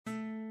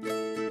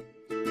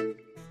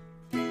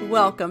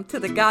welcome to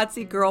the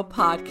Godsey Girl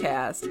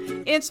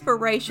podcast,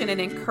 inspiration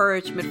and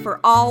encouragement for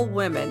all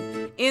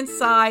women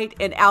inside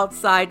and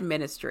outside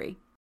ministry.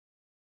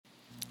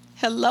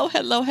 Hello,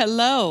 hello,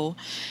 hello.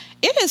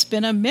 It has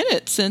been a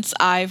minute since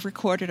I've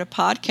recorded a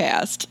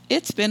podcast.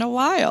 It's been a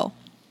while.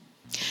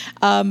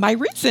 My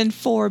reason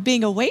for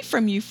being away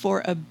from you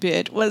for a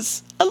bit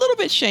was a little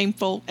bit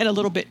shameful and a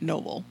little bit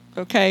noble.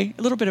 Okay,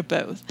 a little bit of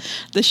both.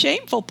 The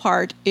shameful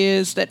part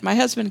is that my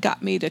husband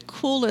got me the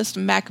coolest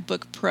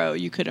MacBook Pro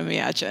you could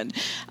imagine.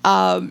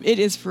 It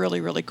is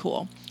really, really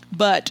cool.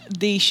 But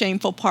the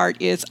shameful part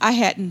is I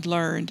hadn't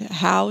learned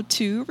how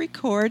to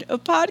record a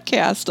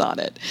podcast on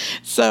it.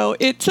 So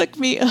it took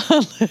me a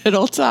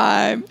little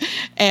time.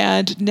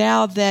 And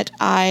now that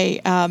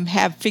I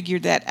have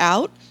figured that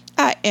out,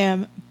 I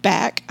am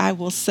back, I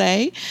will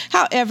say.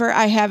 However,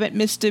 I haven't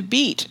missed a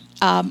beat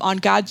on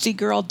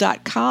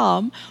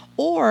GodseyGirl.com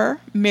or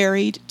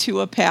Married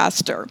to a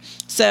Pastor.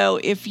 So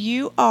if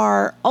you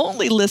are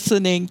only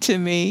listening to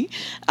me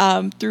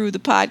through the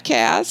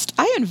podcast,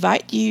 I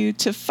invite you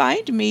to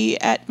find me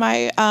at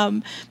my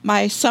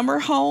my summer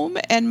home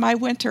and my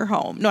winter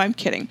home. No, I'm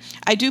kidding.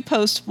 I do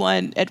post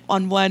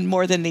on one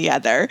more than the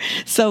other.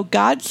 So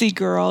Godsey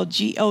Girl,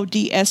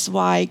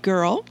 Godsy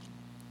Girl.com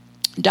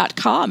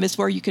is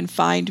where you can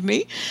find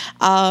me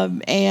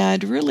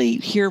and really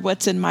hear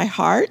what's in my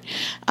heart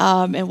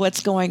and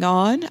what's going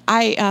on.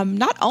 I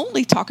not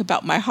only talk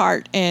about my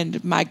heart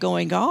and my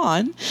goings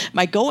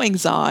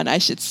on, I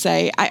should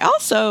say, I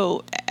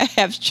also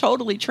have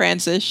totally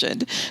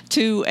transitioned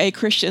to a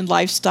Christian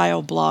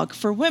lifestyle blog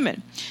for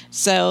women.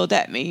 So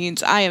that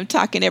means I am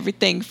talking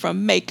everything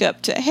from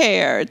makeup to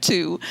hair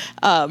to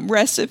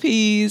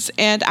recipes,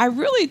 and I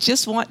really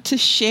just want to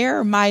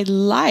share my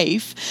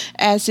life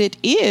as it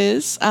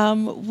is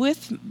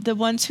with the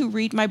ones who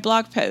read my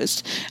blog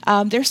post.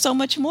 There's so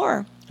much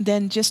more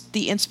than just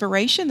the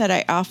inspiration that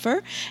I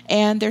offer,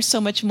 and there's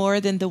so much more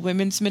than the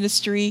women's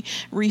ministry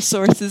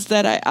resources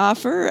that I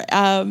offer.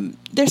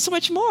 There's so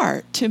much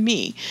more to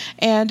me,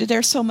 and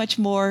there's so much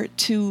more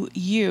to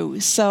you.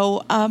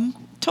 So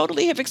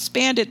totally have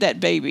expanded that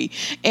baby.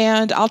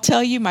 And I'll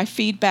tell you, my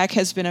feedback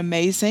has been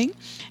amazing.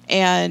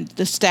 And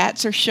the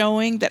stats are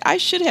showing that I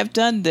should have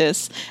done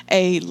this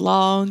a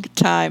long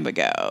time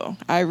ago.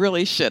 I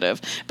really should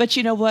have. But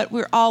you know what?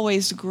 We're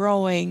always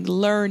growing,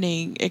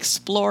 learning,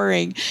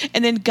 exploring.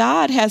 And then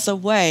God has a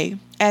way,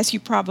 as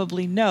you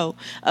probably know,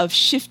 of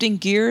shifting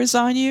gears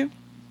on you.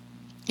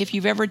 If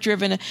you've ever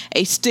driven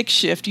a stick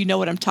shift, you know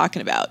what I'm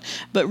talking about.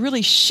 But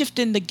really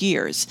shifting the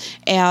gears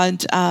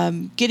and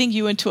getting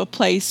you into a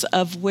place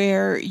of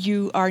where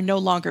you are no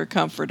longer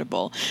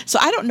comfortable. So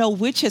I don't know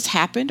which has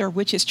happened or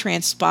which has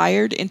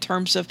transpired in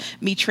terms of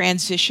me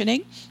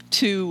transitioning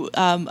to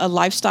a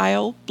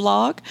lifestyle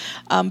blog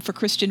for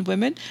Christian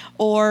women,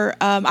 or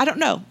I don't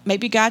know,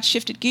 maybe God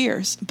shifted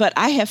gears. But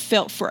I have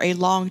felt for a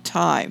long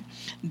time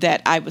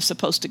that I was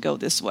supposed to go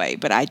this way,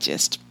 but I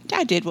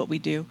did what we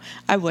do.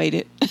 I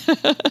waited.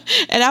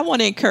 And I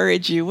want to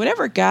encourage you,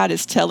 whatever God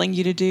is telling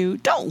you to do,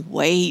 don't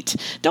wait.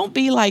 Don't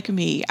be like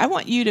me. I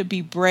want you to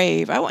be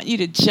brave. I want you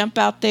to jump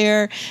out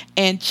there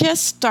and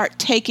just start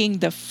taking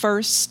the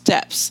first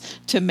steps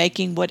to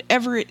making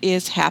whatever it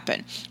is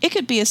happen. It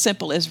could be as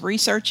simple as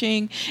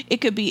researching. It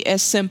could be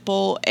as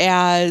simple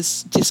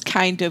as just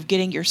kind of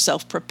getting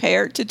yourself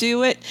prepared to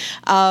do it.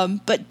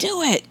 But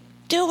do it.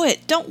 Do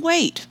it. Don't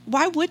wait.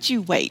 Why would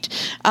you wait?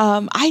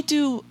 I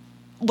do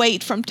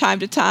wait from time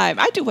to time.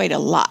 I do wait a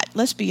lot,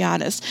 let's be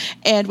honest.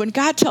 And when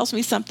God tells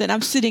me something,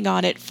 I'm sitting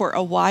on it for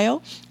a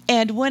while.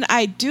 And when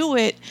I do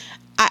it,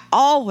 I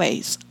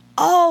always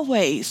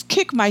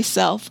kick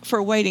myself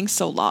for waiting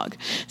so long.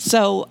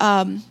 So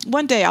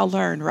one day I'll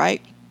learn,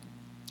 right?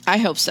 I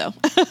hope so.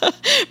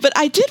 But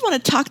I did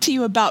want to talk to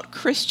you about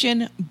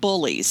Christian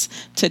bullies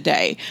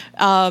today.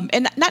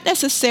 And not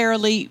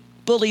necessarily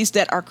bullies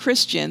that are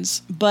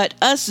Christians, but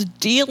us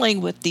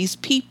dealing with these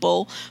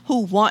people who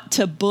want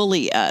to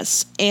bully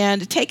us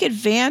and take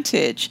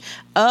advantage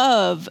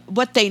of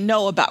what they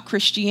know about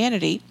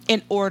Christianity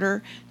in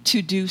order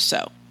to do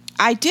so.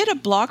 I did a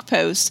blog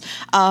post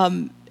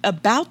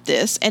about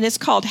this, and it's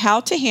called How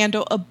to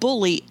Handle a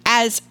Bully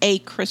as a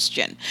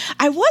Christian.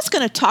 I was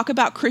going to talk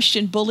about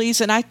Christian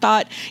bullies, and I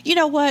thought, you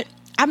know what?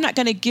 I'm not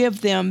going to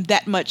give them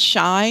that much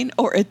shine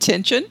or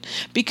attention,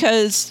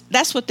 because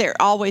that's what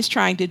they're always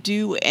trying to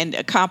do and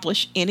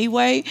accomplish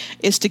anyway,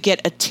 is to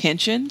get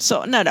attention.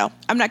 So no,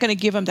 I'm not going to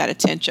give them that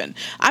attention.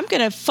 I'm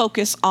going to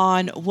focus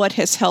on what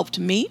has helped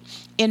me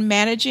in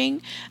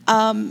managing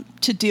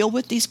to deal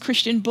with these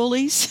Christian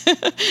bullies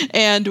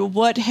and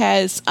what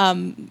has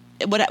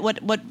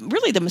what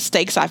really the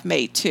mistakes I've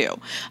made too.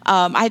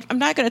 I'm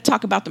not going to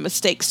talk about the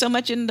mistakes so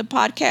much in the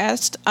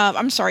podcast.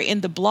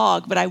 In the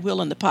blog, but I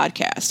will in the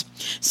podcast.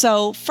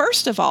 So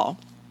first of all,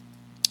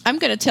 I'm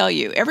going to tell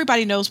you,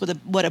 everybody knows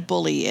what a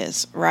bully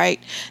is, right?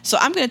 So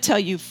I'm going to tell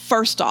you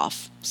first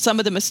off, some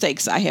of the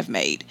mistakes I have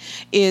made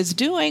is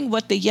doing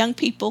what the young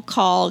people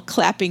call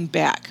clapping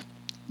back.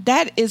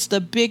 That is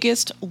the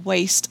biggest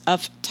waste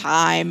of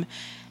time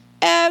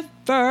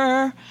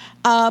ever.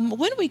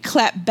 When we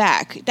clap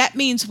back, that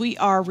means we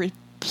are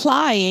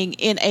replying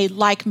in a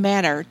like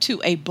manner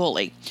to a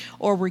bully,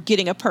 or we're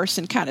getting a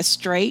person kind of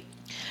straight.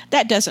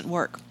 That doesn't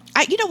work.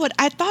 You know what?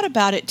 I thought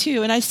about it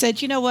too, and I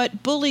said, you know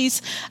what?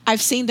 Bullies,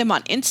 I've seen them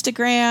on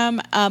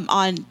Instagram,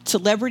 on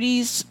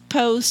celebrities'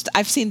 posts.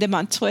 I've seen them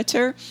on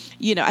Twitter.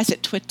 I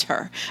said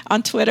Twitter,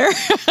 on Twitter,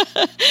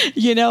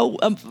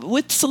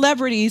 with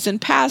celebrities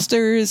and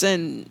pastors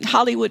and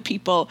Hollywood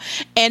people.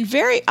 And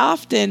very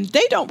often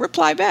they don't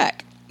reply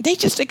back. They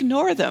just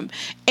ignore them.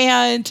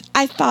 And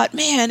I thought,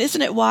 man,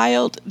 isn't it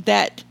wild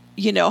that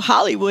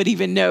Hollywood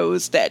even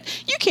knows that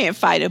you can't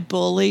fight a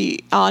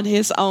bully on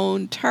his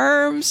own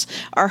terms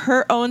or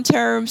her own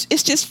terms.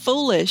 It's just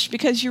foolish,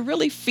 because you're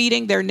really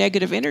feeding their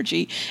negative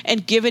energy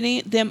and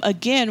giving them,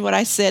 again, what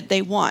I said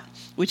they want,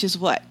 which is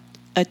what?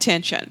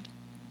 Attention.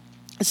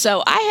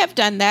 So I have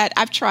done that.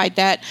 I've tried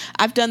that.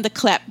 I've done the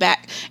clap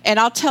back.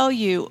 And I'll tell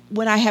you,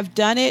 when I have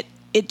done it,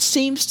 it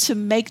seems to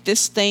make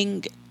this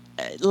thing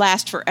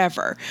last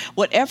forever.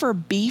 Whatever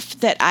beef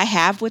that I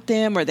have with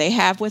them or they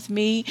have with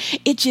me,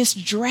 it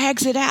just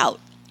drags it out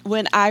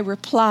when I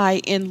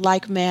reply in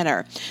like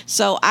manner.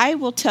 So I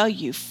will tell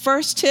you,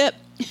 first tip,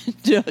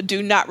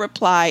 do not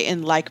reply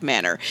in like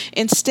manner.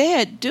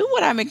 Instead, do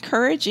what I'm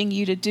encouraging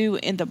you to do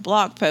in the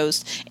blog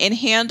post and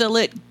handle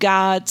it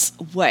God's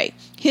way.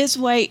 His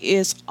way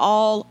is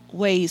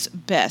always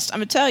best.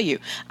 I'm going to tell you,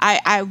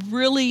 I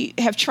really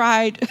have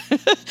tried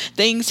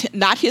things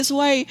not his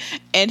way,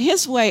 and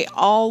his way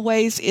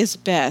always is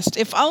best.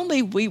 If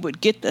only we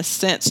would get the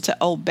sense to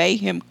obey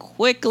him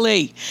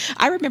quickly.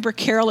 I remember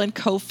Carolyn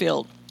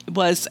Cofield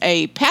was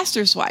a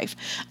pastor's wife.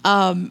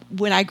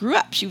 When I grew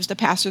up, she was the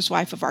pastor's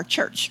wife of our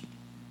church.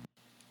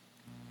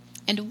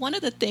 And one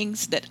of the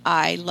things that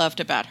I loved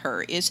about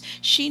her is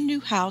she knew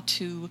how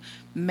to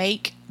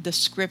make the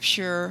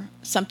scripture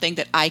something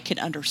that I can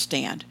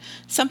understand,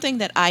 something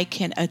that I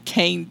can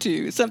attain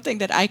to, something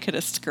that I could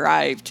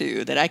ascribe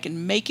to, that I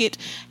can make it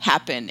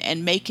happen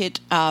and make it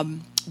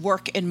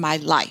work in my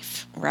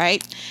life,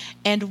 right?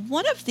 And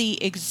one of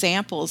the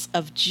examples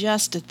of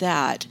just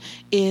that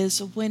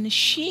is when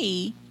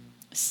she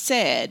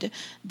said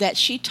that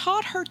she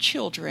taught her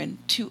children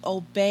to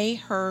obey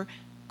her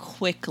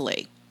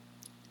quickly.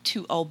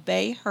 To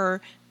obey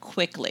her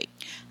quickly.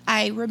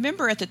 I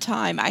remember at the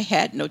time I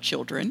had no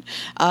children.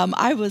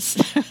 I was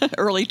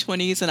early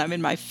 20s and I'm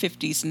in my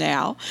 50s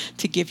now,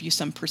 to give you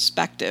some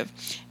perspective.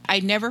 I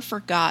never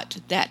forgot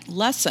that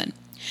lesson.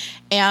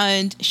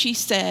 And she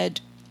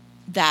said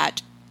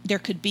that there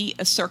could be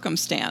a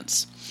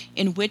circumstance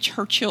in which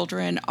her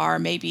children are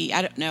maybe,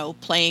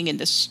 playing in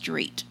the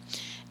street.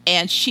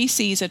 And she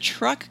sees a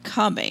truck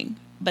coming,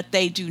 but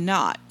they do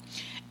not.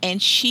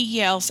 And she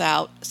yells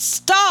out,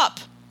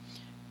 "Stop!"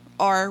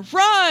 or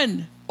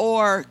 "Run!"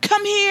 or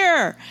 "Come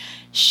here."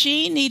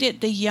 She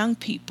needed the young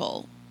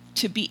people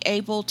to be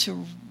able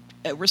to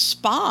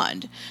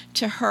respond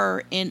to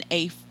her in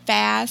a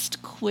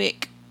fast,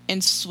 quick,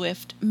 and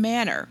swift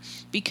manner,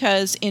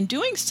 because in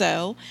doing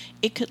so,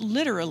 it could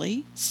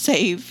literally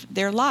save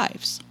their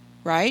lives,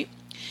 right?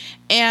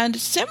 And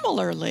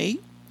similarly,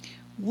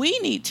 we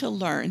need to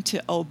learn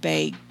to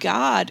obey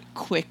God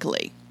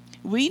quickly.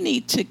 We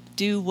need to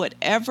do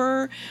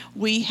whatever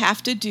we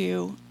have to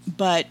do,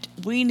 but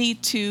we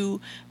need to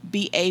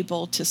be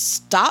able to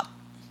stop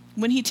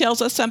when he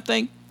tells us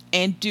something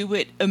and do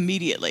it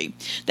immediately.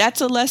 That's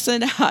a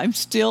lesson I'm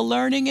still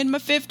learning in my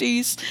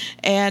 50s,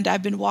 and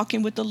I've been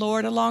walking with the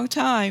Lord a long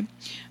time,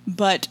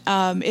 but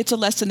it's a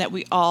lesson that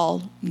we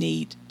all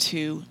need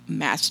to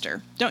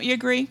master. Don't you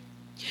agree?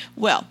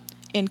 Well,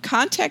 in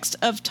context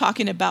of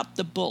talking about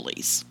the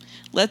bullies,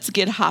 let's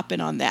get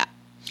hopping on that.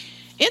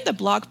 In the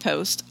blog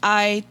post,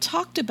 I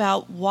talked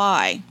about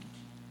why,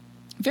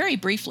 very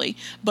briefly,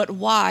 but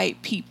why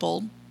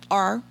people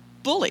are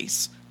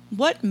bullies.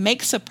 What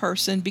makes a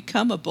person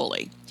become a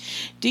bully?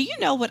 Do you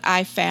know what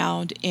I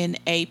found in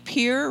a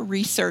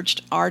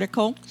peer-researched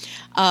article?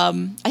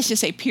 I should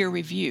say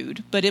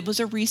peer-reviewed, but it was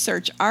a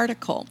research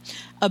article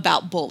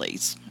about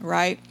bullies,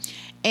 right?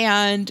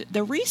 And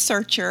the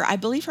researcher, I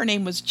believe her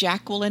name was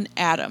Jacqueline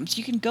Adams.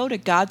 You can go to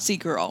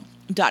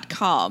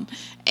GodsyGirl.com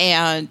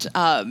and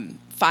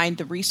find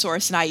the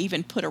resource, and I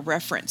even put a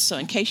reference, so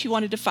in case you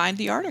wanted to find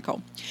the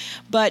article.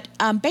 But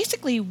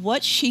basically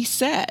what she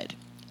said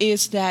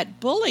is that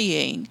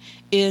bullying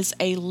is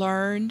a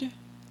learned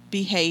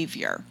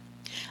behavior.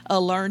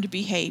 A learned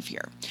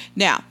behavior.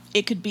 Now,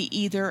 it could be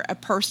either a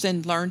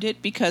person learned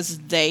it because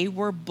they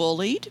were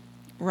bullied,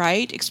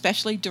 right?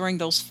 Especially during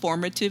those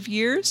formative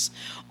years,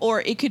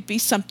 or it could be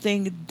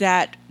something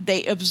that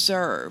they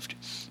observed.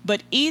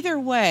 But either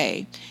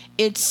way,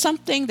 it's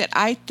something that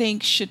I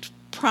think should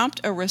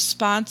prompt a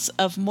response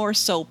of more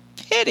so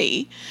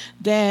pity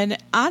than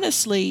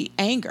honestly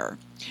anger,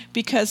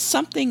 because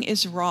something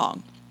is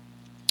wrong.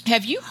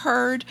 Have you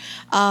heard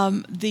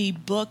the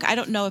book? I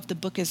don't know if the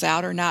book is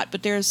out or not,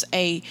 but there's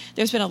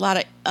been a lot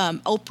of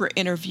Oprah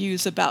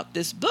interviews about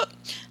this book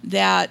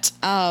that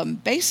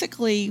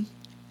basically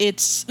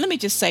let me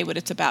just say what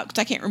it's about,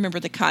 because I can't remember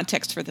the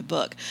context for the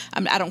book.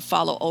 I don't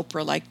follow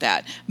Oprah like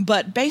that.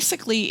 But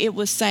basically, it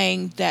was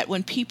saying that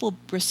when people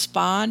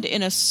respond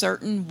in a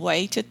certain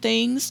way to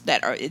things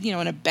that are,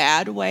 in a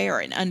bad way or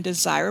an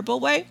undesirable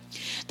way,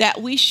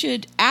 that we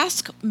should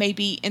ask,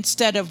 maybe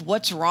instead of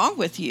what's wrong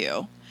with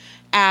you,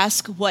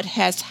 ask what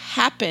has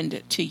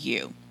happened to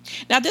you.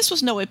 Now, this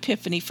was no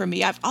epiphany for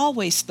me. I've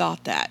always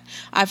thought that.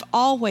 I've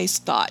always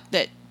thought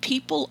that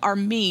people are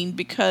mean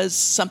because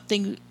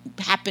something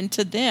happened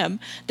to them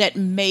that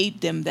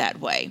made them that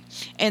way.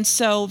 And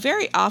so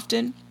very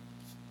often,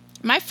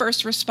 my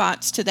first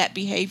response to that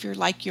behavior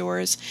like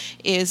yours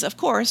is, of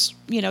course,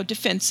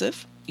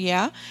 defensive.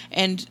 Yeah,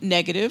 and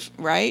negative,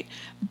 right?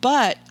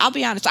 But I'll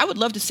be honest, I would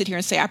love to sit here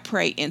and say I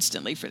pray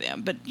instantly for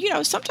them. But,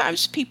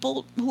 sometimes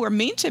people who are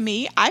mean to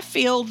me, I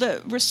feel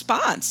the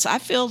response. I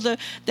feel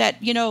that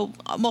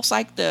almost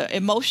like the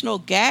emotional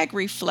gag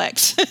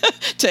reflex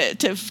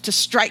to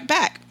strike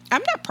back.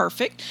 I'm not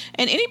perfect.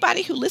 And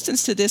anybody who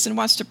listens to this and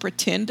wants to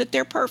pretend that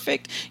they're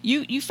perfect,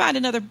 you find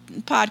another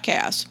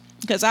podcast.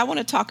 Because I want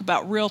to talk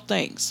about real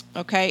things,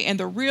 okay? And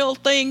the real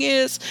thing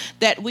is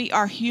that we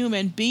are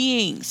human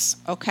beings,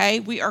 okay?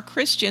 We are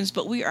Christians,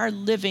 but we are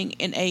living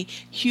in a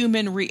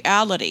human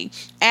reality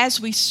as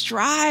we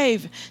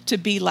strive to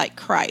be like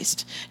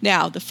Christ.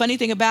 Now, the funny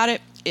thing about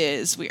it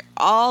is we're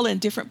all in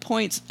different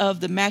points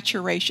of the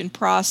maturation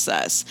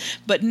process,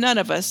 but none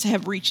of us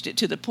have reached it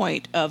to the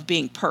point of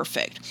being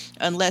perfect,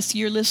 unless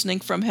you're listening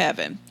from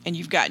heaven and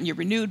you've gotten your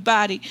renewed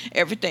body,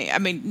 everything. I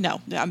mean,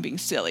 no, I'm being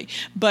silly,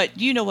 but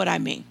you know what I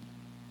mean.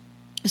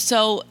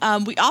 So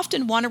we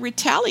often want to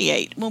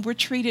retaliate when we're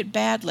treated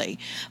badly.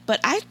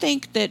 But I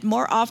think that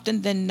more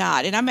often than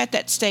not, and I'm at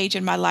that stage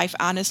in my life,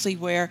 honestly,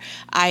 where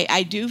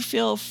I do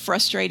feel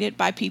frustrated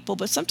by people,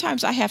 but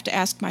sometimes I have to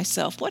ask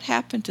myself, what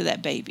happened to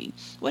that baby?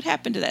 What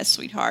happened to that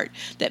sweetheart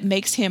that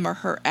makes him or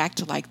her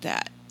act like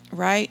that,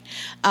 right?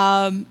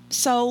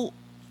 So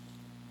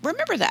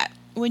remember that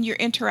when you're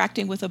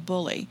interacting with a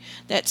bully,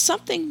 that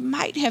something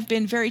might have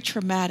been very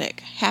traumatic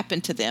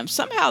happened to them.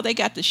 Somehow they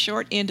got the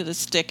short end of the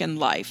stick in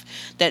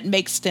life that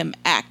makes them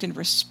act and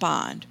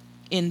respond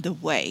in the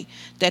way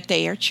that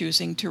they are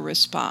choosing to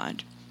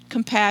respond.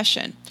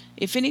 Compassion.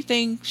 If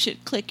anything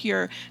should click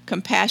your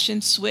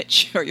compassion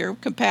switch or your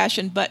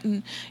compassion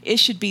button, it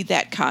should be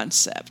that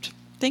concept.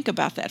 Think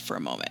about that for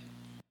a moment.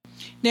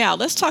 Now,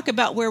 let's talk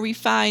about where we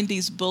find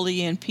these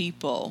bullying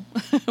people.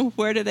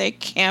 Where do they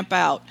camp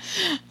out?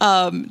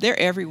 They're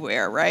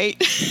everywhere,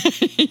 right?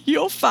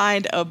 You'll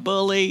find a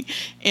bully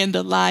in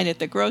the line at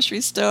the grocery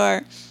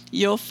store.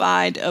 You'll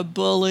find a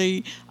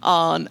bully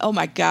on, oh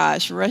my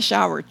gosh, rush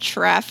hour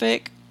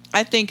traffic.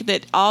 I think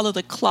that all of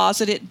the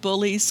closeted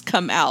bullies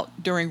come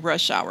out during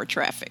rush hour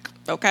traffic.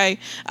 Okay,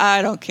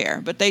 I don't care,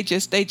 but they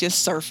just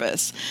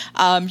surface.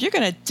 You're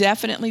going to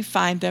definitely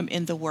find them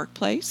in the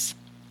workplace,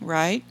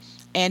 right?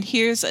 And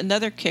here's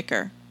another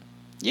kicker.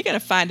 You're going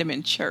to find them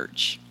in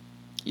church.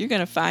 You're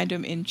going to find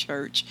them in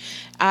church.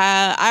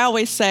 I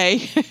always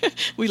say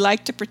we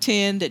like to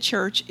pretend that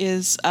church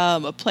is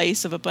a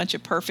place of a bunch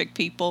of perfect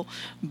people,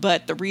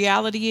 but the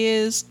reality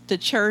is the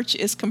church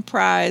is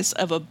comprised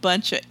of a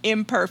bunch of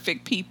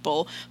imperfect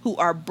people who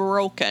are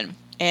broken.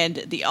 And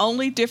the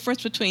only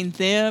difference between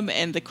them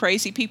and the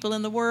crazy people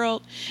in the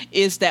world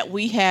is that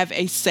we have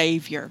a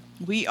Savior.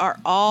 We are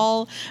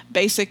all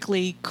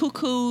basically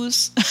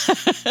cuckoos.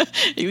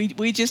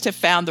 We just have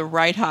found the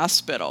right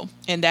hospital,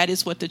 and that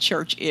is what the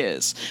church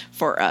is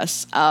for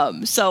us.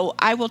 So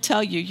I will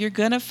tell you, you're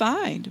going to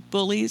find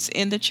bullies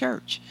in the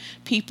church,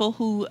 people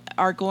who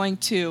are going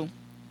to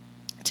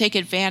take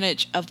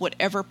advantage of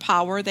whatever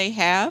power they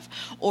have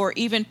or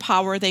even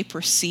power they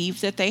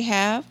perceive that they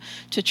have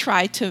to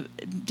try to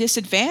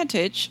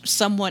disadvantage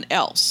someone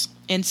else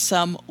in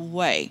some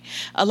way.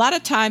 A lot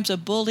of times a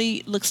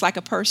bully looks like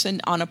a person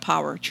on a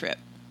power trip.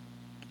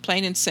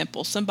 Plain and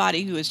simple,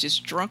 somebody who is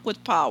just drunk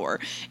with power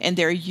and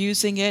they're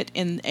using it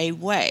in a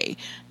way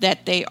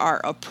that they are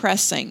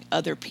oppressing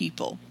other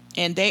people.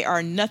 And they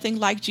are nothing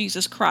like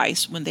Jesus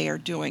Christ when they are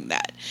doing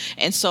that.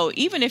 And so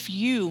even if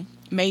you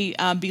may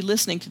be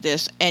listening to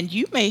this and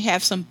you may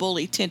have some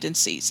bully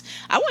tendencies,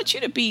 I want you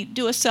to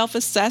do a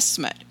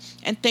self-assessment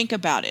and think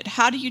about it.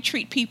 How do you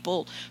treat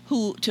people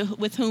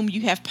with whom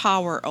you have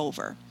power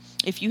over?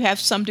 If you have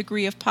some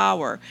degree of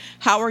power,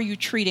 how are you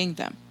treating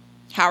them?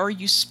 How are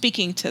you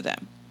speaking to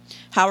them?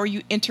 How are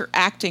you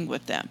interacting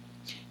with them?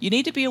 You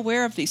need to be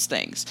aware of these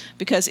things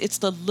because it's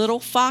the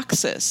little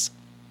foxes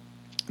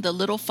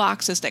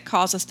that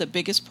cause us the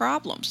biggest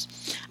problems.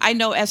 I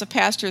know as a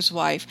pastor's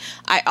wife,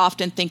 I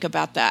often think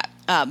about that.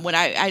 When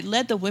I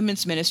led the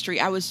women's ministry,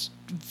 I was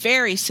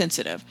very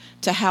sensitive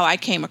to how I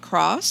came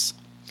across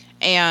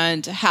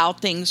and how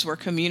things were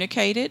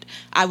communicated.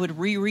 I would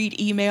reread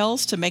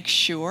emails to make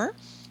sure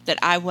that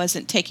I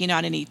wasn't taking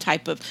on any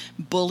type of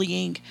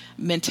bullying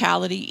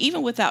mentality,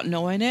 even without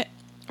knowing it,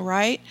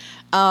 right?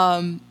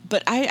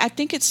 But I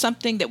think it's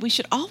something that we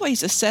should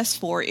always assess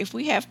for if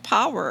we have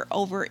power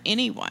over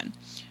anyone.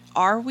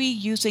 Are we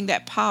using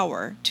that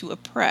power to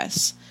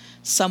oppress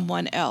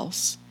someone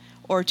else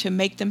or to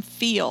make them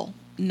feel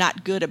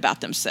not good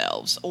about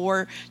themselves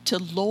or to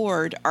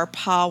lord our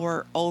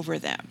power over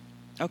them.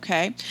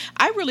 Okay.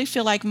 I really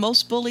feel like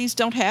most bullies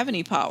don't have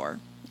any power,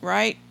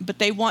 right? But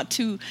they want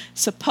to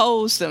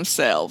suppose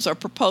themselves or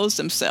propose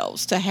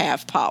themselves to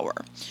have power.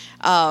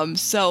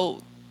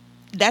 So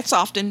that's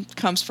often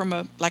comes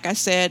from like I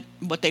said,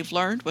 what they've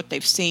learned, what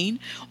they've seen,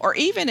 or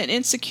even an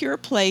insecure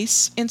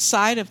place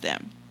inside of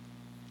them.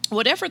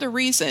 Whatever the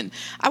reason,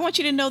 I want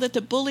you to know that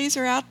the bullies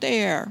are out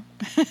there.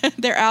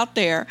 They're out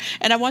there.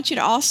 And I want you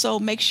to also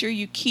make sure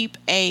you keep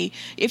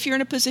if you're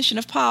in a position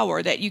of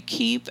power, that you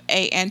keep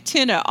a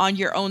antenna on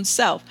your own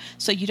self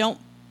so you don't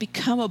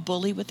become a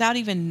bully without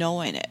even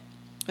knowing it,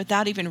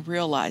 without even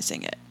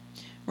realizing it.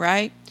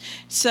 Right?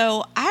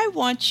 So I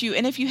want you,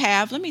 and if you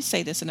have, let me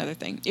say this another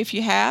thing. If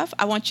you have,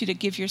 I want you to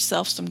give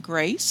yourself some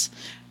grace,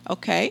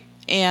 okay?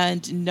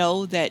 And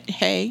know that,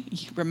 hey,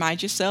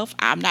 remind yourself,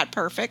 I'm not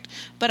perfect,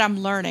 but I'm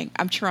learning,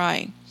 I'm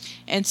trying.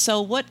 And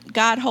so what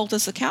God holds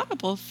us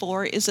accountable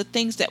for is the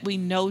things that we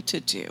know to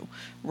do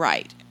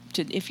right.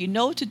 If you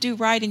know to do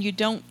right and you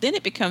don't, then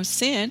it becomes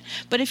sin.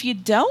 But if you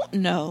don't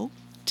know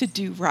to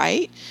do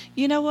right,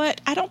 you know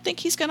what? I don't think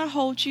he's going to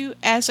hold you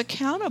as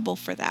accountable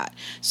for that.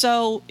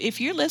 So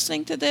if you're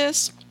listening to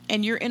this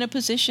and you're in a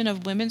position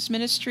of women's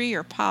ministry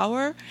or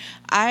power,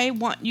 I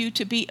want you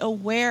to be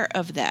aware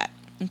of that.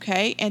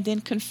 Okay, and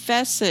then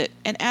confess it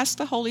and ask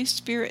the Holy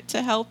Spirit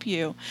to help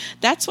you.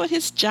 That's what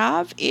his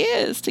job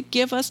is, to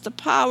give us the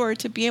power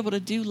to be able to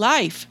do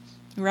life,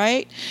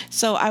 right?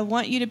 So I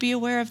want you to be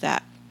aware of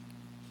that.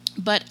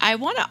 But I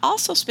want to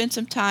also spend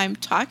some time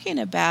talking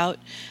about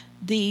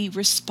the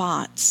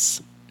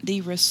response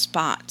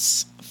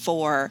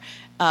for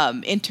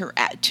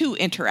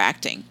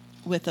interacting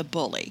with a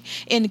bully.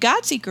 In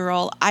Godsy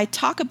Girl, I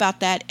talk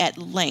about that at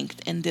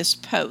length in this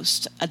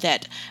post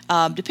that,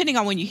 depending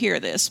on when you hear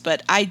this,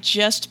 but I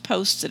just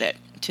posted it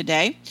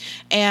today.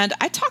 And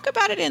I talk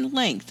about it in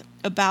length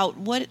about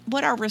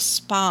what our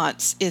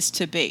response is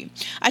to be.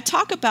 I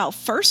talk about,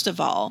 first of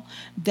all,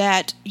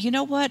 that, you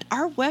know what,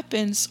 our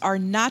weapons are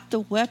not the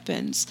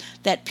weapons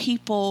that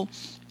people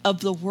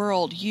of the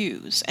world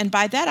use. And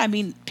by that, I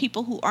mean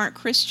people who aren't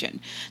Christian.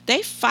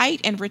 They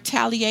fight and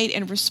retaliate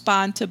and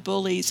respond to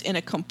bullies in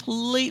a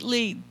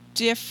completely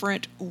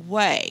different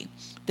way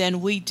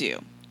than we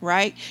do,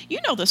 right? You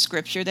know the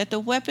scripture that the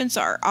weapons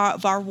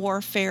of our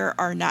warfare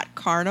are not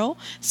carnal,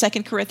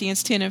 2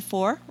 Corinthians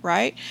 10:4,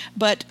 right?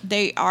 But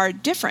they are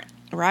different,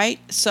 right?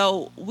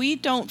 So we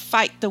don't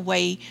fight the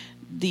way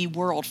the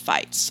world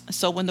fights.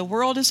 So when the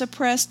world is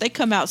oppressed, they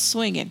come out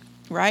swinging.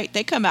 Right?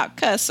 They come out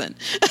cussing.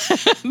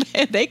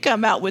 They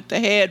come out with the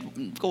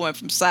head going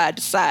from side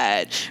to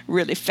side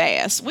really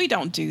fast. We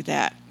don't do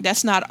that.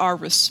 That's not our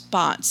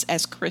response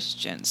as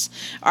Christians.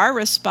 Our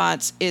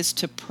response is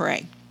to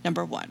pray,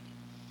 number one.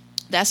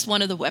 That's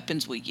one of the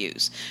weapons we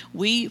use.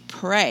 We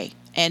pray,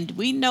 and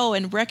we know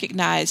and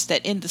recognize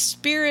that in the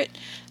spirit,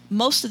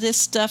 most of this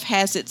stuff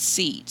has its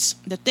seeds.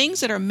 The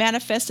things that are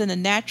manifest in the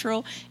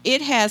natural,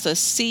 it has a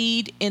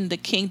seed in the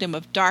kingdom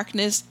of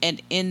darkness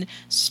and in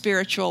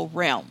spiritual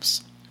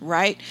realms,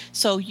 right?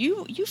 So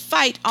you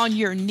fight on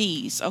your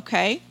knees,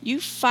 okay?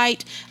 You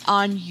fight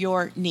on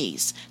your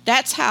knees.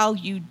 That's how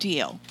you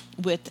deal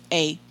with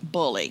a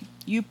bully.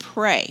 You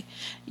pray.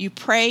 You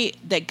pray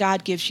that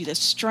God gives you the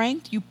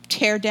strength. You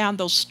tear down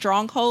those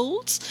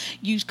strongholds.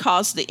 You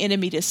cause the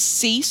enemy to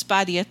cease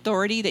by the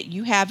authority that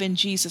you have in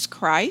Jesus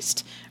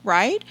Christ,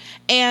 right?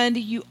 And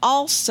you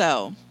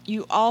also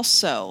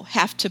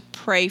have to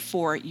pray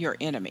for your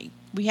enemy.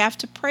 We have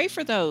to pray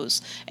for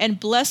those and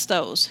bless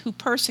those who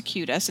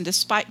persecute us and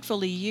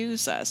despitefully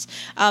use us.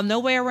 No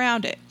way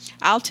around it.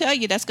 I'll tell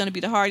you, that's going to be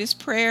the hardest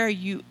prayer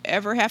you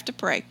ever have to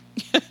pray.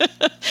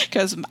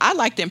 Because I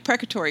like the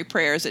imprecatory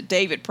prayers that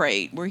David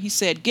prayed, where he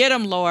said, "Get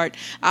them, Lord.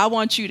 I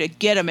want you to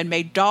get them, and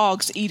may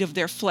dogs eat of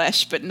their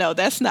flesh." But no,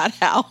 that's not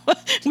how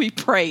we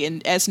pray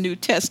as New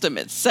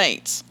Testament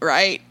saints,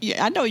 right?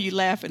 Yeah, I know you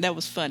laughing. That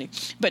was funny.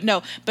 But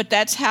no, but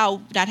that's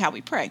not how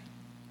we pray.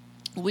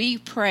 We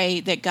pray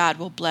that God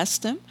will bless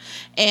them.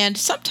 And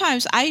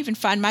sometimes I even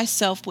find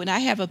myself, when I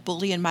have a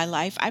bully in my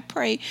life, I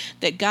pray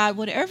that God,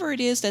 whatever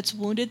it is that's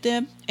wounded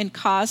them and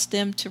caused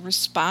them to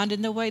respond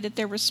in the way that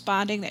they're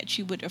responding, that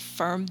you would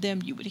affirm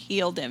them, you would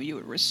heal them, you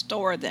would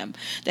restore them,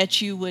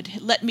 that you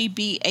would let me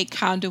be a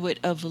conduit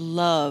of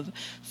love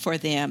for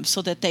them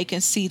so that they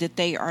can see that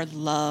they are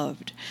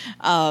loved.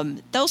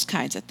 Those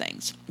kinds of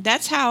things.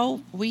 That's how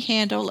we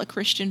handle a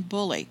Christian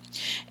bully.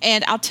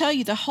 And I'll tell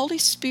you, the Holy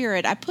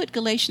Spirit, I put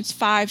Galatians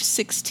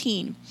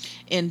 5:16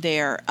 in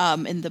there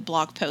in the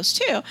blog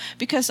post too,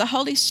 because the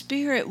Holy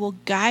Spirit will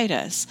guide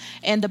us.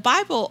 And the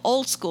Bible,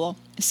 old school,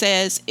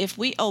 says if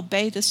we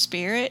obey the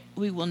Spirit,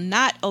 we will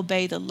not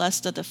obey the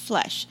lust of the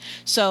flesh.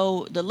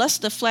 So the lust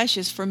of the flesh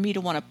is for me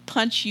to want to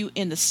punch you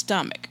in the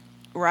stomach,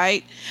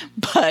 right?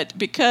 But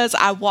because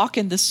I walk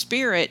in the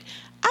Spirit,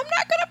 I'm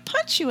not going to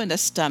punch you in the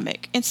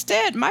stomach.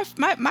 Instead,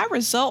 my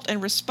result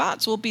and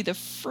response will be the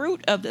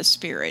fruit of the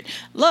Spirit: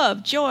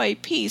 love, joy,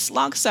 peace,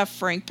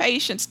 long-suffering,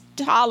 patience,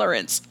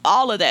 tolerance,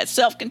 all of that,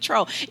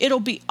 self-control. It'll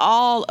be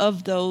all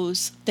of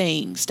those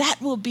things.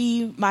 That will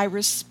be my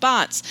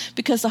response,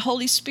 because the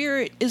Holy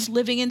Spirit is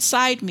living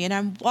inside me and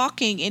I'm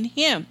walking in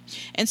Him.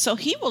 And so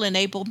He will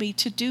enable me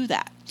to do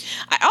that.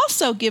 I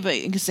also give an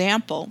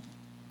example,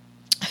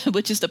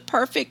 which is the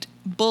perfect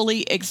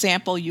bully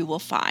example you will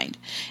find.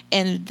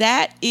 And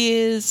that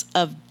is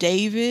of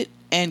David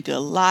and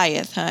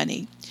Goliath,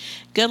 honey.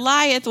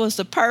 Goliath was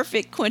the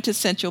perfect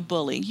quintessential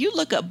bully. You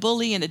look up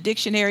bully in a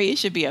dictionary, it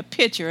should be a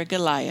picture of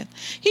Goliath.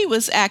 He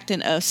was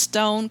acting a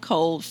stone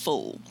cold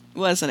fool,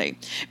 wasn't he?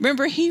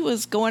 Remember, he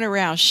was going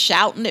around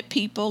shouting at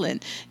people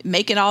and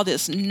making all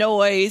this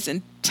noise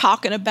and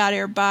talking about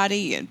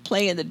everybody and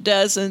playing the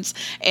dozens.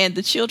 And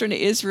the children of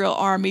Israel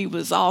army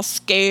was all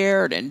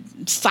scared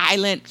and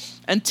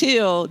silent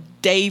until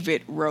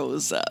David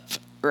rose up.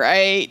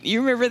 Right?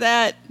 You remember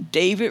that?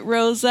 David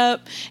rose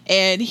up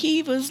and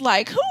he was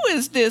like, who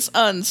is this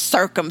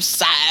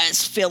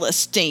uncircumcised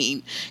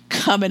Philistine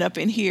coming up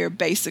in here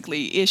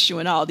basically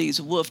issuing all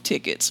these wolf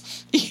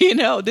tickets? You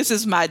know, this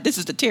is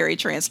the Terry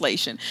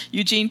translation.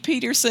 Eugene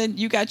Peterson,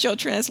 you got your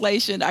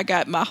translation. I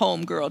got my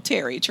homegirl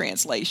Terry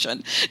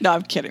translation. No,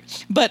 I'm kidding.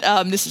 But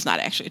this is not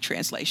actually a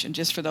translation,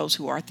 just for those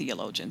who are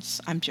theologians.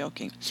 I'm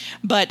joking.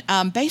 But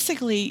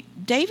basically,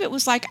 David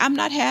was like, I'm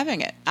not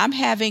having it. I'm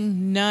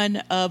having none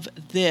of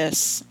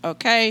this,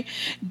 okay?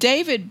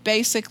 David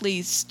basically,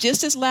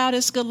 just as loud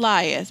as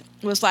Goliath,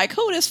 was like,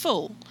 who is this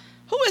fool?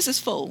 Who is this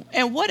fool?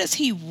 And what does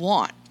he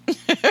want?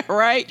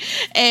 Right?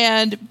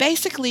 And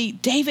basically,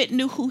 David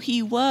knew who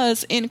he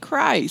was in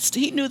Christ.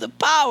 He knew the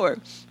power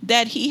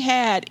that he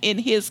had in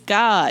his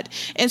God.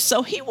 And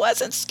so he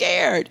wasn't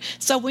scared.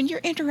 So when you're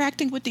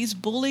interacting with these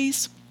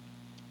bullies,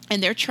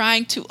 and they're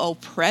trying to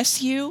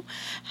oppress you,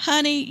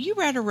 honey, you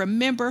better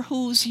remember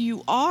whose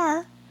you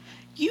are.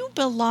 You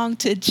belong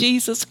to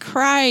Jesus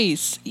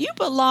Christ. You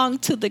belong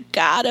to the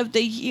God of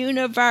the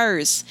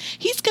universe.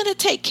 He's going to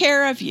take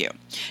care of you.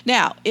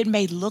 Now, it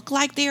may look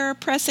like they're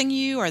oppressing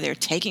you, or they're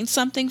taking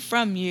something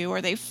from you,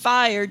 or they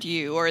fired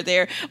you, or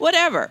they're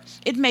whatever.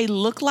 It may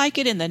look like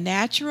it in the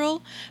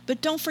natural,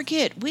 but don't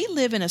forget, we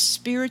live in a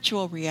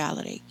spiritual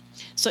reality.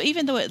 So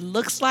even though it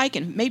looks like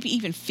and maybe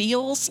even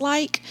feels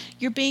like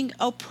you're being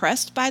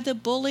oppressed by the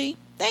bully,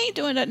 they ain't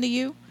doing nothing to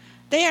you.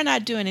 They are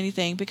not doing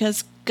anything,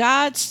 because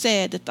God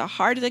said that the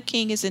heart of the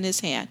king is in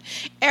his hand.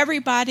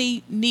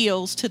 Everybody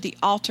kneels to the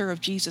altar of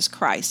Jesus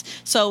Christ.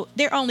 So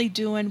they're only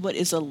doing what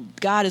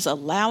God is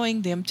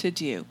allowing them to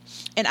do.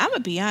 And I'm going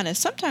to be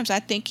honest, sometimes I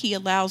think he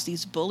allows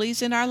these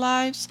bullies in our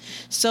lives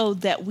so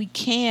that we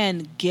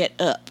can get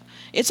up.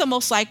 It's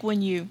almost like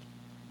when you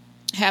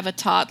have a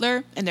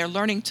toddler and they're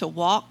learning to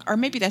walk, or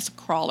maybe that's a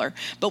crawler,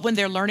 but when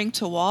they're learning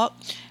to walk,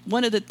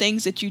 one of the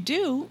things that you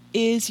do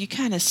is you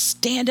kind of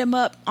stand them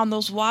up on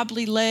those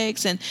wobbly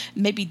legs, and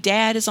maybe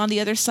dad is on the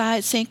other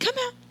side saying, come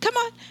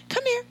on,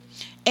 come here.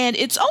 And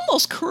it's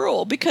almost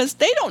cruel, because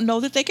they don't know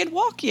that they can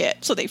walk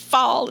yet. So they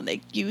fall,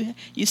 and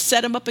you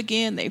set them up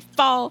again, they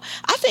fall.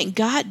 I think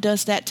God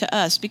does that to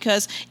us,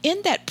 because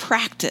in that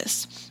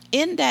practice,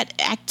 in that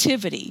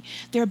activity,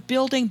 they're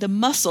building the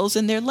muscles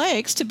in their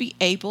legs to be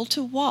able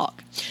to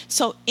walk.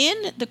 So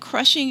in the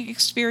crushing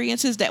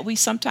experiences that we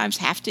sometimes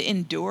have to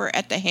endure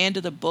at the hand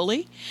of the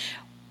bully,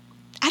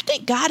 I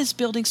think God is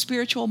building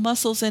spiritual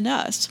muscles in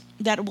us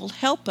that will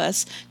help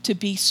us to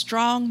be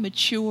strong,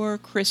 mature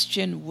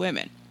Christian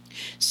women.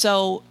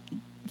 So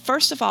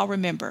first of all,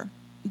 remember,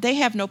 they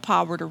have no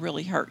power to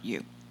really hurt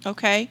you.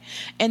 Okay.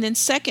 And then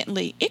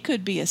secondly, it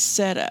could be a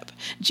setup.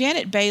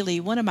 Janet Bailey,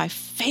 one of my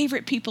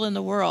favorite people in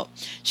the world,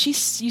 she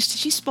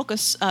spoke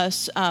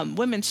a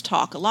women's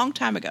talk a long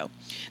time ago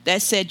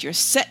that said your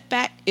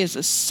setback is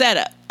a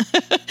setup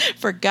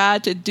for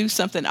God to do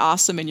something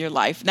awesome in your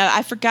life. Now,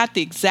 I forgot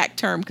the exact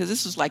term, because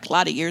this was like a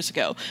lot of years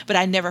ago, but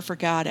I never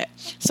forgot it.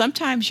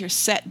 Sometimes your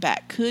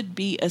setback could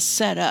be a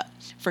setup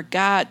for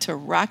God to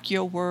rock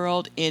your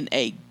world in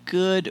a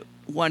good,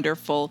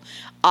 wonderful,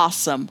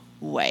 awesome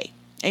way.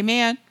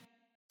 Amen.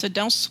 So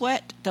don't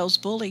sweat those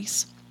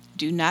bullies.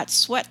 Do not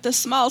sweat the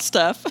small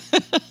stuff,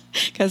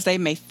 because they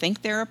may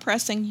think they're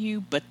oppressing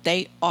you, but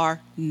they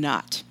are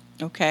not.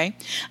 Okay.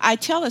 I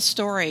tell a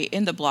story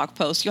in the blog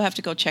post. You'll have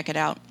to go check it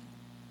out,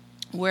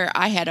 where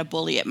I had a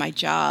bully at my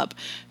job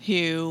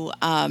who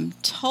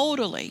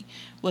totally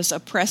was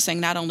oppressing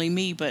not only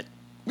me, but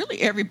really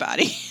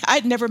everybody.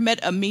 I'd never met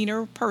a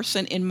meaner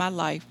person in my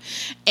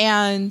life.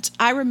 And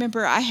I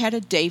remember I had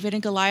a David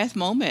and Goliath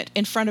moment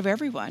in front of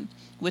everyone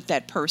with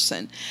that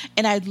person.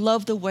 And I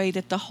love the way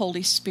that the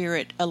Holy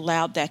Spirit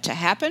allowed that to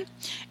happen,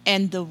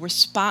 and the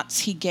response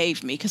he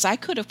gave me, because I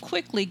could have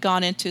quickly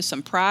gone into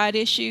some pride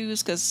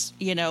issues, because,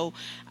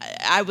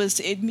 I was,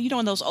 in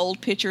those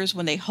old pictures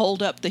when they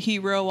hold up the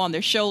hero on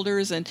their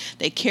shoulders and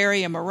they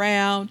carry him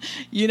around.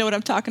 You know what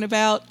I'm talking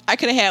about? I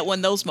could have had one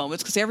of those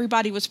moments, because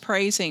everybody was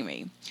praising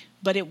me.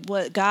 but it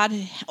was God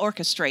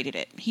orchestrated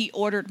it. He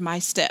ordered my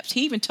steps.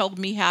 He even told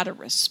me how to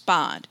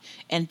respond,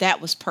 and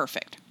that was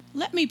perfect.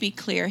 Let me be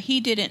clear. He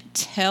didn't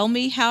tell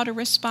me how to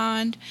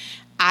respond.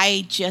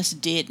 I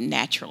just did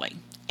naturally.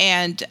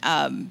 And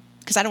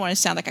because I don't want to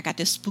sound like I got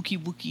this spooky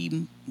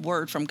wooky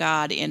word from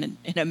God in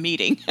a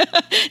meeting.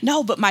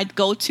 No, but my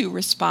go-to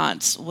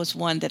response was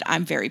one that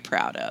I'm very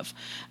proud of.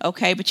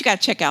 Okay, but you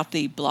got to check out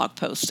the blog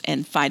post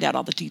and find out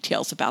all the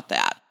details about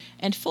that.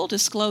 And full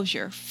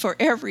disclosure, for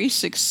every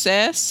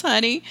success,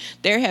 honey,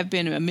 there have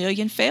been a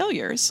million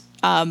failures.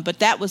 But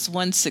that was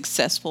one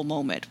successful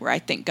moment where I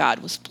think God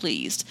was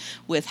pleased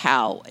with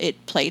how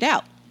it played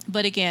out.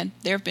 But again,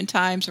 there have been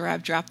times where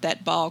I've dropped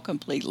that ball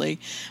completely,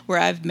 where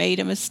I've made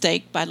a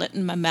mistake by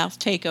letting my mouth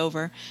take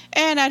over,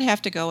 and I'd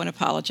have to go and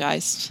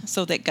apologize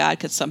so that God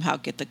could somehow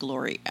get the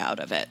glory out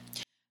of it.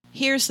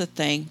 Here's the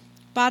thing.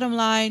 Bottom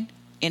line,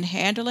 in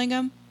handling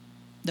them,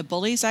 the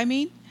bullies,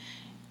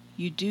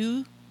 you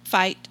do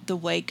fight the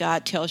way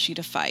God tells you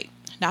to fight.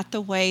 Not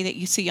the way that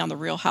you see on the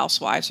Real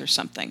Housewives or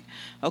something,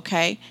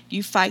 okay?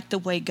 You fight the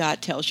way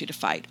God tells you to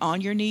fight, on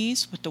your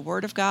knees with the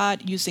Word of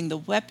God, using the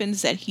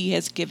weapons that He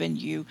has given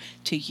you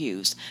to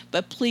use.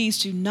 But please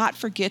do not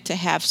forget to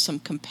have some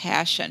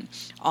compassion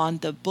on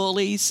the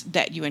bullies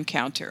that you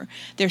encounter.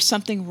 There's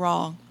something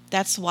wrong.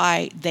 That's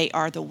why they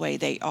are the way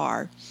they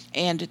are.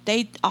 And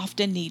they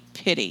often need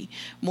pity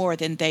more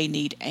than they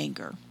need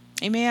anger.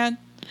 Amen?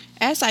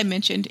 As I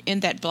mentioned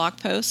in that blog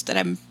post that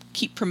I'm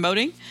keep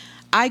promoting,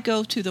 I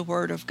go to the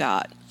Word of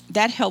God.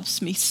 That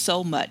helps me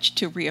so much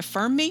to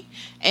reaffirm me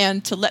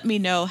and to let me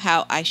know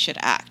how I should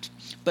act.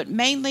 But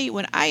mainly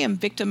when I am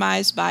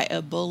victimized by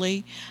a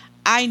bully,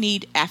 I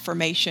need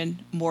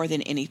affirmation more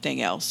than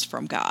anything else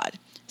from God.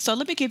 So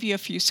let me give you a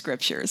few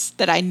scriptures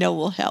that I know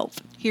will help.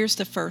 Here's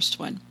the first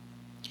one.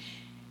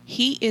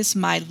 He is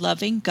my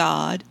loving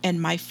God and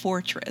my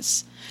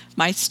fortress,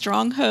 my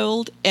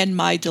stronghold and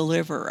my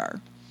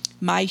deliverer,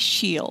 my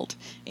shield,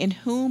 in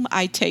whom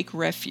I take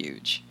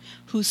refuge,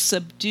 who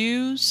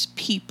subdues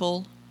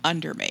people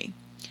under me.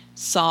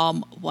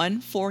 Psalm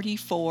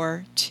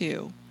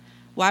 144:2.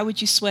 Why would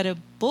you sweat a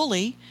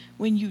bully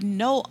when you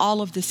know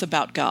all of this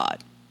about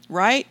God?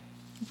 Right?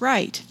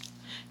 Right.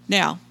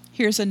 Now,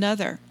 here's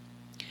another.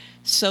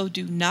 So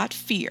do not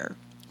fear,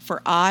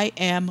 for I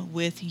am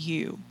with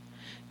you.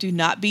 Do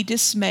not be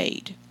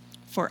dismayed,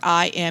 for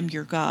I am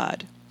your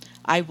God.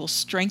 I will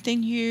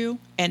strengthen you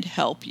and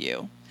help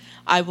you.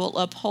 I will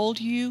uphold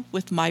you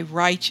with my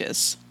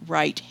righteous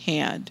right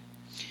hand.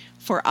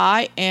 For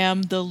I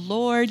am the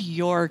Lord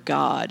your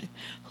God,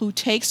 who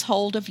takes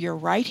hold of your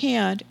right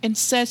hand and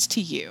says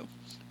to you,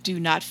 do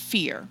not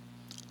fear,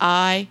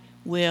 I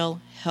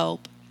will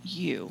help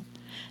you.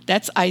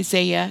 That's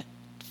Isaiah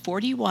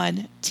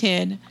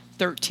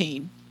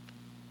 41:10-13.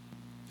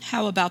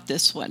 How about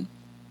this one?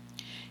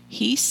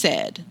 He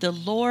said, the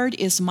Lord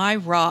is my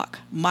rock,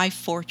 my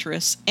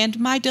fortress, and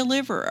my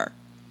deliverer.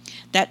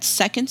 That's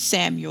 2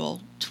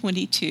 Samuel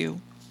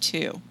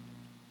 22:2.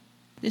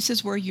 This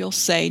is where you'll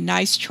say,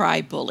 nice try,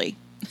 bully.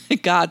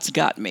 God's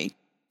got me.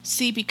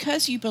 See,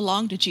 because you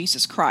belong to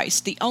Jesus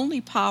Christ, the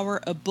only power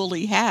a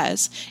bully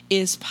has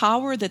is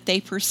power that they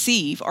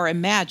perceive or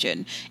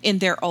imagine in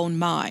their own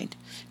mind.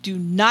 Do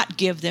not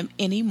give them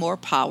any more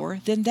power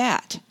than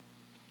that.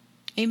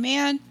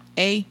 Amen?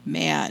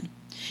 Amen.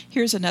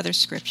 Here's another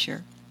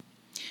scripture.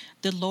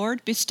 The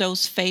Lord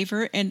bestows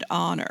favor and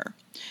honor.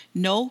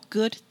 No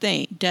good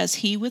thing does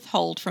He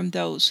withhold from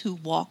those who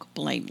walk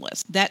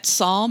blameless. That's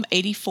Psalm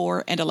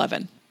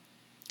 84:11.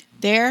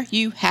 There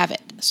you have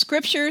it.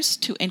 Scriptures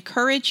to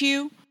encourage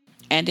you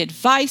and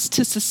advice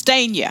to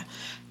sustain you.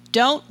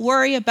 Don't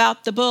worry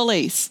about the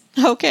bullies,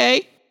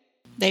 okay?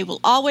 They will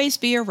always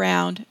be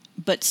around,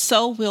 but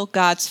so will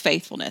God's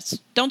faithfulness.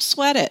 Don't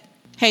sweat it.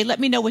 Hey, let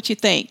me know what you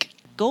think.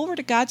 Go over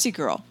to Godsy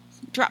Girl.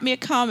 Drop me a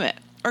comment.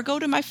 Or go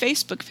to my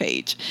Facebook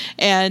page,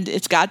 and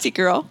it's Godsy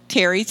Girl,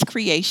 Terry's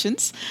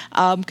Creations,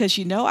 because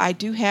I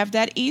do have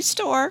that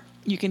e-store.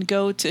 You can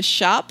go to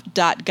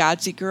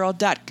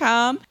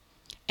shop.godsygirl.com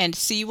and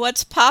see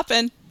what's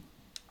popping.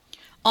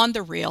 On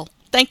the real,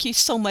 thank you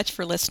so much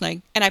for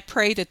listening, and I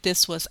pray that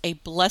this was a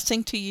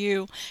blessing to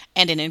you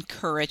and an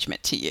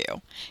encouragement to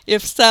you.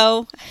 If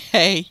so,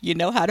 hey, you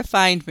know how to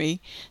find me.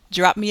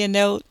 Drop me a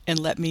note and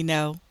let me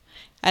know.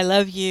 I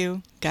love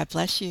you. God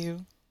bless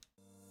you.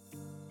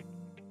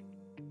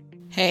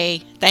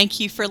 Hey, thank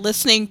you for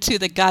listening to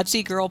the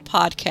Godsy Girl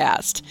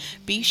podcast.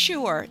 Be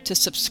sure to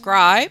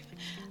subscribe,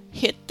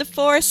 hit the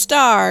 4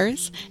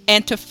 stars,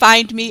 and to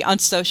find me on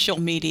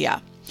social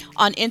media.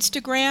 On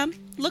Instagram,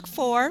 look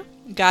for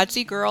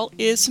Godsy Girl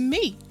is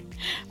me.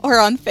 Or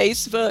on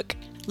Facebook,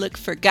 look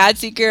for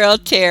Godsy Girl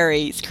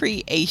Terry's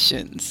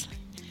Creations.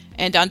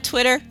 And on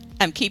Twitter,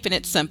 I'm keeping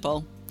it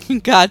simple.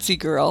 Godsy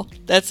Girl.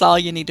 That's all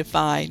you need to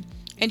find.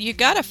 And you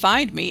gotta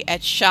find me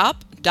at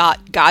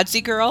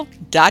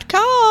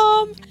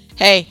shop.godsygirl.com.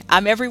 Hey,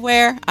 I'm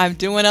everywhere. I'm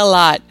doing a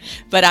lot,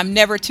 but I'm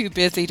never too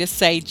busy to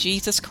say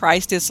Jesus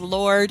Christ is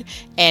Lord,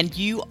 and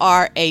you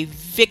are a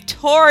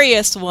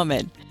victorious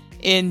woman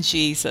in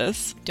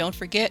Jesus. Don't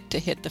forget to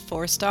hit the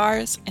 4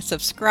 stars and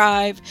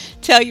subscribe.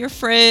 Tell your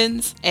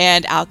friends,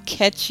 and I'll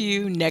catch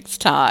you next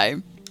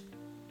time.